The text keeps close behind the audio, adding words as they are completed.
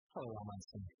Hello, I'm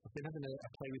Anthony. I've been having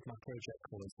a play with my project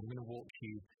colours. I'm going to walk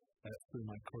you through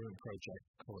my current project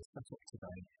colour setup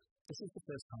today. This is the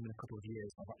first time in a couple of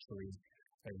years I've actually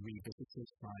revisited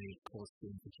my colour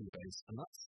scheme for Cubase, and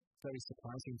that's very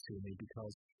surprising to me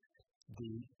because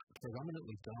the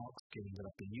predominantly dark scheme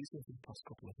that I've been using for the past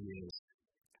couple of years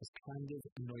has kind of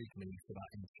annoyed me for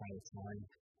that entire time.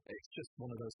 It's just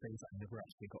one of those things that I never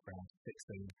actually got around to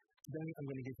fixing. Today I'm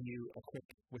going to give you a quick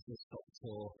whistle-stop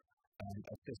tour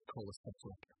of this colour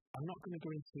setup. I'm not going to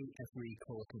go into every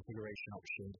colour configuration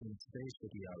option in today's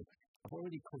video. I've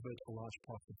already covered a large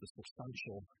part of the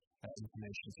substantial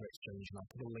information to exchange, and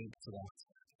I'll put a link to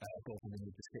that above in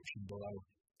the description below.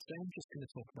 Today I'm just going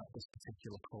to talk about this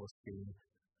particular colour scheme,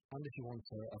 and if you want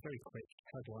a very quick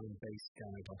headline-based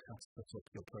guide on how to set up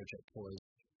your project colours,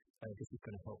 this is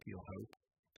going to help you, I hope.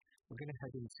 We're going to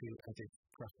head into Edit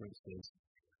Preferences,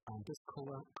 and this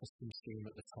colour custom scheme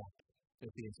at the top of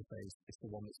the interface is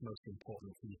the one that's most important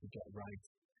for you to get right.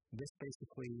 This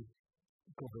basically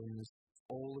governs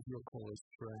all of your colours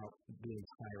throughout the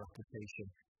entire application.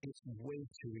 It's way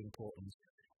too important,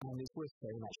 and it's worth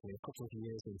saying actually a couple of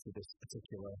years into this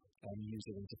particular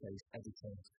user interface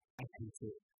editor, I hate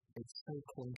it. It's so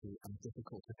clunky and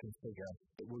difficult to configure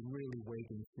that we're really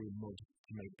wading through mud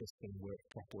to make this thing work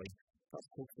properly. That's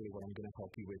hopefully what I'm going to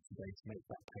help you with today to make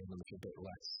that pain a little bit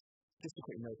less. Just a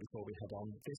quick note before we head on,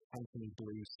 this Anthony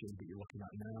Blue scheme that you're looking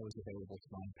at now is available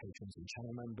to my patrons and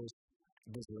channel members.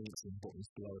 There's links and buttons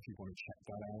below if you want to check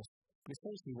that out. But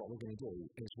essentially what we're going to do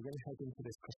is we're going to head into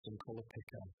this custom colour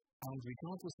picker, and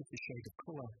regardless of the shade of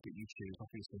colour that you choose,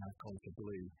 obviously I've gone for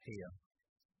blue here.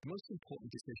 The most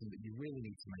important decision that you really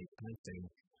need to make, I think,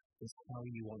 is how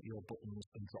you want your buttons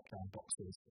and drop-down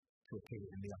boxes to appear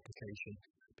in the application,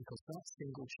 because that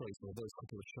single choice, or those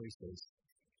couple of choices,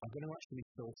 are going to actually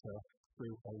filter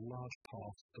through a large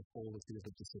part of all of the other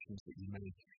decisions that you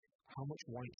make. How much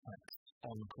white text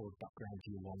on coloured background do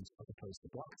you want as opposed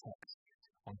to black text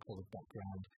on coloured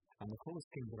background? And the colour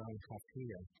scheme that I have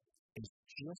here is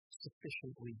just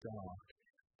sufficiently dark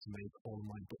to make all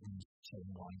my buttons turn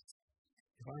white.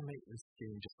 If I make this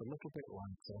scheme just a little bit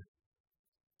lighter,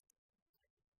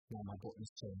 now my buttons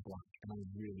turn black, and I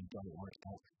really don't like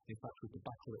that. In fact, with the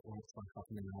backlit lights I have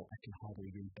now, I can hardly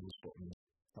read those buttons.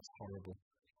 That's horrible.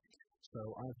 So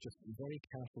I've just very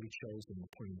carefully chosen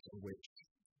the point at which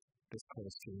this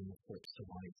colour scheme flips to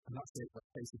white, and that's it.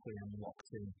 That's basically I'm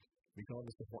locked in,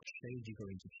 regardless of what shade you're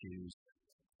going to choose.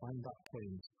 Find that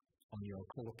point on your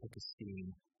colour picker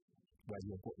scheme where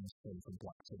your buttons turn from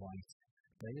black to white.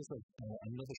 Then there's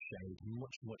another shade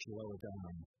much lower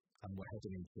down, and we're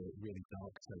heading into really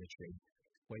dark territory,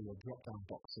 where your drop-down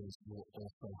boxes will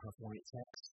also have white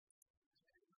text.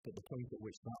 But the point at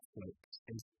which that flips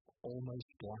is almost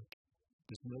black.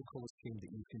 There's no colour scheme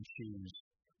that you can choose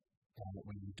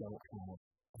when you don't have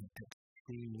an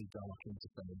extremely dark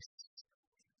interface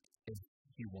if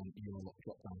you want your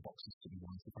drop-down boxes to be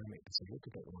white. If I make this a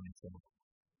little bit lighter,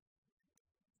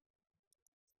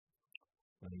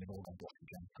 then they've all gone black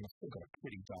again. And I've still got a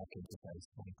pretty dark interface.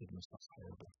 My goodness, that's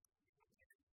horrible.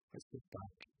 Let's get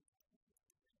back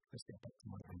to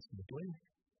my Anthony Blue.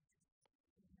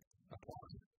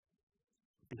 Apply.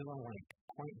 Because I like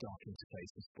quite dark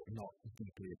interfaces but not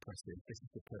deeply oppressive, this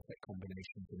is the perfect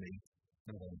combination for me.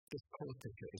 This colour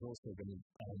picker is also going to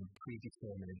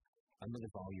predetermine another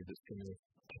value that's going to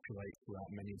populate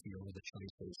throughout many of your other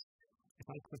choices. If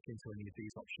I click into any of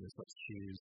these options, let's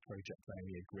choose Project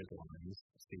Area Grid Lines,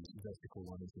 these vertical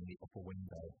lines in the upper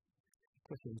window.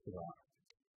 Click into that.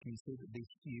 You see that the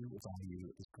hue value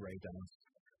is greyed out,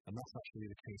 and that's actually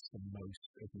the case for most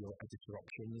of your editor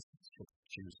options. So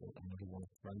choose another one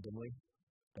randomly.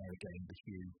 There again, the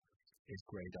hue is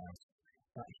greyed out.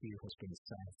 That hue has been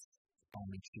set by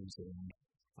me choosing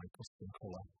my custom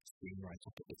colour scheme right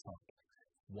up at the top.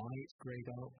 Why it's greyed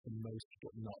out for most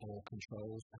but not all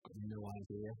controls, I've got no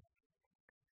idea.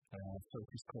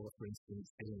 Focus colour, for instance,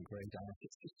 isn't greyed out.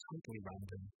 It's just totally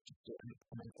random. Just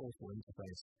an awful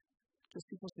interface. Just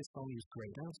because this value is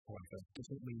greyed out, however,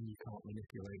 doesn't mean you can't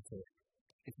manipulate it.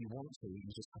 If you want to,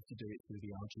 you just have to do it through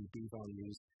the RGB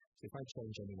values. So if I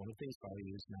change any one of these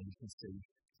values, now you can see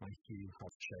my hue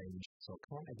has changed. So I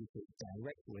can't edit it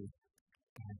directly,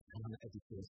 but I can edit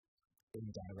it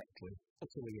indirectly,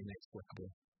 utterly inexplicable.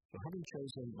 So having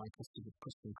chosen my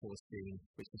custom colour scheme,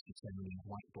 which is determining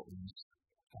white buttons,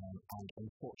 and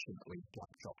unfortunately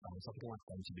black drop-downs, I would like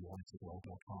them to be white as well,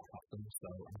 but I can't have them, so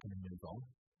I'm going to move on.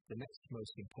 The next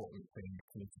most important thing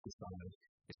for me to decide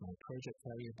is my project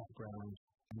area background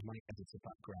and my editor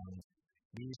background.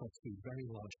 These are two very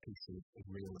large pieces of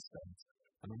real estate,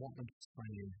 and I want them to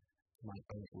tie in my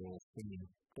overall theme,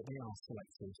 but they are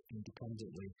selected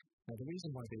independently. Now, the reason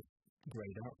why they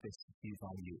grayed out this hue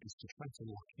value is to try to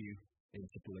lock you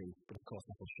into blue, but of course,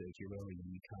 like I showed you earlier,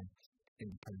 you can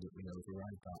independently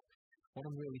override that. What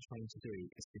I'm really trying to do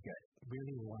is to get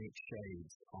really light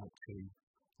shades aren't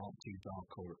too dark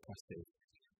or oppressive.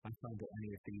 I find that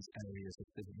any of these areas, if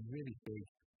there's really big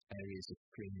areas of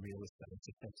screen real estate,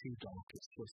 if they're too dark,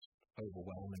 it's just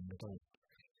overwhelming. I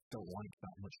don't like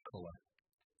that much colour.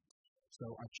 So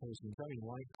I've chosen very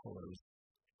light colours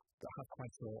that have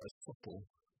quite a subtle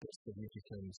but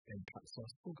significant impact. So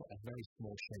I've still got a very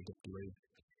small shade of blue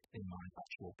in my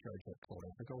actual project colour.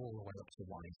 If I go all the way up to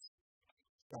white,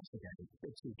 that's again a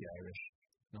bit too garish,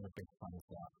 not a big fan of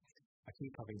that. I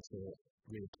keep having to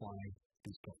reapply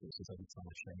these preferences every time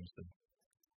I change them,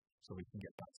 so we can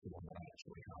get back to the one that I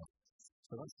actually have.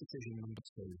 So that's decision number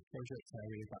 2, project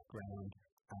area background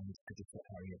and editor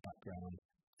area background.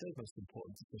 The most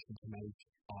important decision to make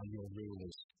are your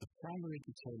rulers. The primary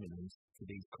determinant for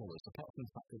these colours, apart from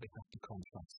the fact that they have to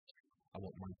contrast, I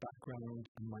want my background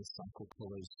and my cycle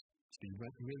colours to be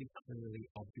really clearly,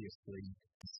 obviously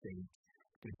distinct.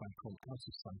 But if I come out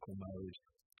of cycle mode,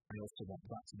 I also want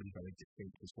that to be very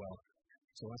distinct as well.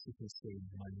 So as you can see,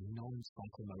 my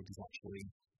non-cycle mode is actually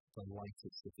the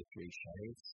lightest of the 3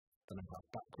 shades. Then I have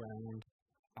background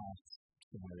as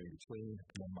somewhere in between,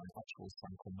 and then my actual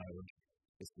cycle mode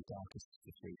is the darkest of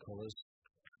the 3 colours.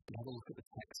 But have a look at the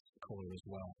text colour as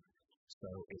well. So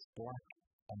it's black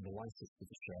on the lightest of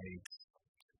the shades,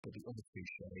 but the other 2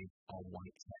 shades are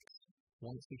white text.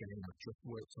 Once again, I've just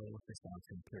worked all of this out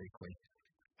empirically.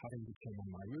 Having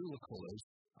determined my ruler colours,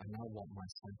 I now want my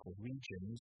cycle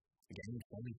regions, again,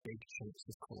 very big chunks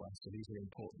of colour, so these are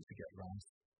important to get right,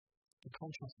 to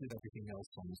contrast with everything else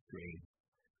on the screen.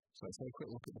 So let's have a quick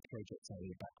look at the project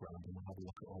area background and we'll have a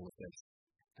look at all of this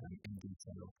in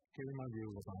detail. Here are my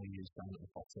ruler values down at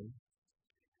the bottom.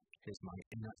 Here's my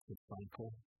inactive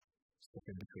cycle, stuff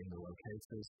in between the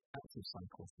locators, active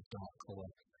cycle for dark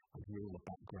colour, and ruler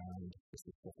background is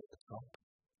the stuff at the top.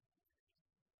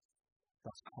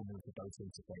 That's common for both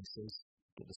interfaces,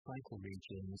 but the cycle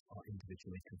regions are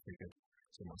individually configured.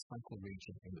 So my cycle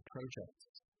region in the project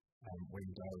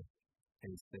window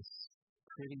is this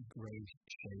pretty grey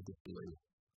shade of blue.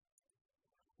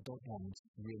 I don't want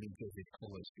really vivid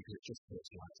colours because it just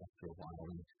hurts light after a while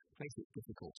and makes it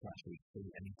difficult to actually see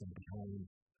anything behind.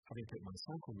 Having picked my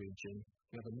cycle region,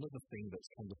 we have another thing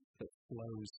that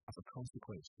flows as a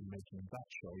consequence from making that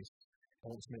choice. I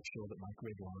want to make sure that my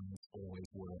grid lines always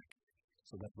work.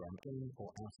 So whether I'm in or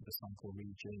out of the cycle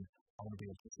region, I want to be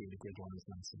able to see the grid lines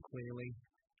nice and clearly.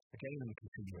 Again, I'm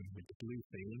continuing with the blue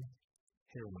theme.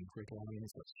 Here are my grid lines.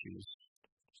 Let's choose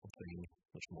something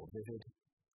much more vivid.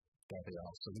 There they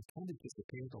are. So we've kind of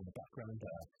disappeared on the background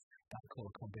there. That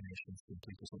colour combination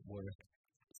simply doesn't work.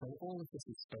 So all of this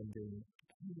is spending,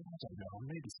 I don't know,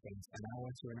 maybe spend an hour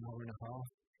to an hour and a half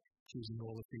choosing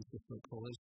all of these different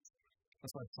colours. As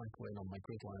I cycle in on my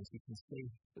grid lines, you can see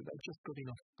that they're just good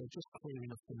enough, they're just clear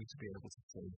enough for me to be able to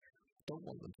see. I don't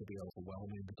want them to be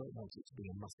overwhelming, I don't want it to be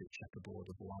a massive checkerboard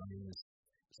of lines.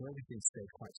 So everything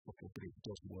stays quite subtle, but it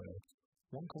does work.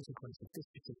 One consequence of this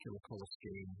particular colour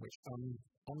scheme, which I'm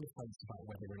on the fence about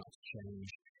whether or not to change,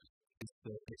 is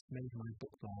that it's made my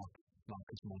bookmark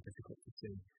markers more difficult to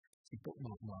see. See,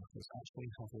 bookmark markers actually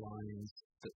have lines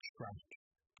that track.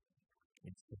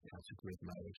 Let's take it out of grid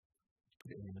mode.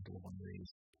 Put it in the middle of one of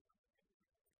these.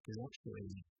 There's actually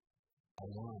a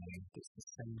line that's the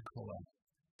same colour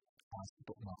as the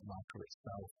bookmark marker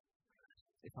itself.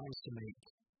 If I was to make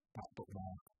that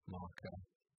bookmark marker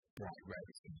bright red,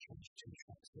 it's going to change 2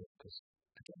 tracks here because,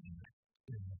 again,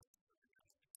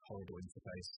 horrible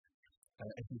interface.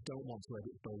 If you don't want to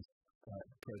edit both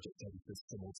project editors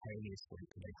simultaneously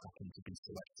and they happen to be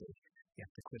selected, you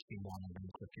have to click in one and then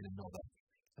click in another,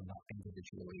 and that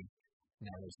individually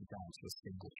narrows it down to a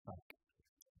single track.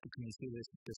 But can you see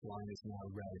this line is now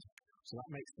red? So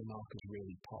that makes the markers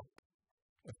really pop.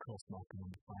 Of course, marker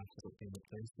number 5 hasn't been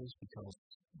replaced because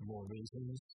more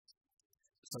reasons.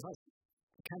 So that's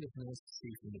kind of nice to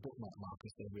see from the bookmark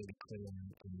markers, they're really clear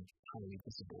and highly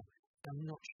visible. I'm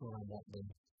not sure I want them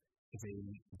to be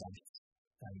that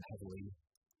heavily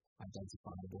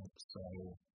identifiable, so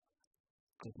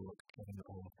good luck getting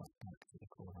all of that back to the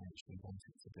colour I actually want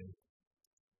it to be.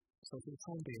 So for the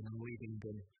time being, I'm leaving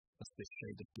them as this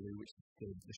shade of blue, which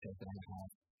is the shade that I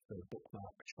have for the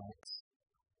bookmark tracks.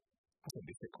 I think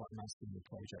they fit quite nicely in the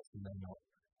project and they're not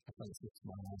offensive to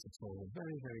my eyes at all.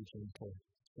 Very, very gentle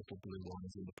little blue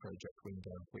lines in the project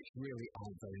window, which really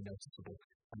aren't very noticeable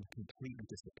and completely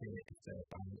disappear if they're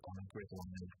banged on a grid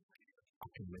line. I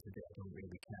can live with it, I don't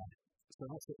really care. So So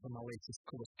that's it for my latest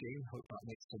colour scheme. Hope that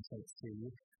makes some sense to you.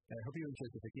 Hope you enjoyed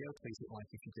the video. Please hit like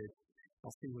if you did.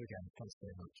 I'll see you again. Thanks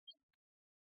very much.